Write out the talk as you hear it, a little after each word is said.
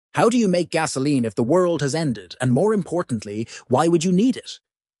How do you make gasoline if the world has ended? And more importantly, why would you need it?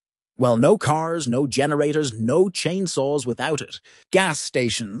 Well, no cars, no generators, no chainsaws without it. Gas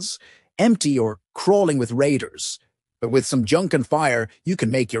stations, empty or crawling with raiders. But with some junk and fire, you can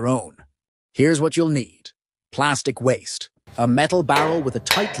make your own. Here's what you'll need. Plastic waste, a metal barrel with a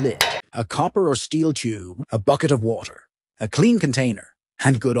tight lid, a copper or steel tube, a bucket of water, a clean container,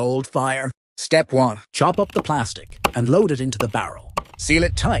 and good old fire. Step 1. Chop up the plastic and load it into the barrel. Seal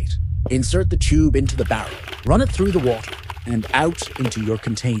it tight. Insert the tube into the barrel. Run it through the water and out into your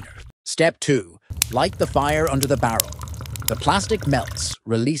container. Step 2. Light the fire under the barrel. The plastic melts,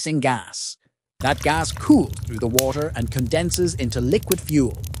 releasing gas. That gas cools through the water and condenses into liquid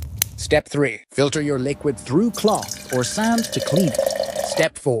fuel. Step 3. Filter your liquid through cloth or sand to clean it.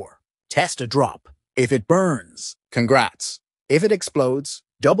 Step 4. Test a drop. If it burns, congrats. If it explodes,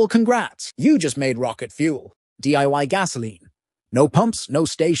 double congrats. You just made rocket fuel. DIY gasoline. No pumps, no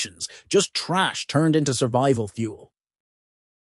stations, just trash turned into survival fuel.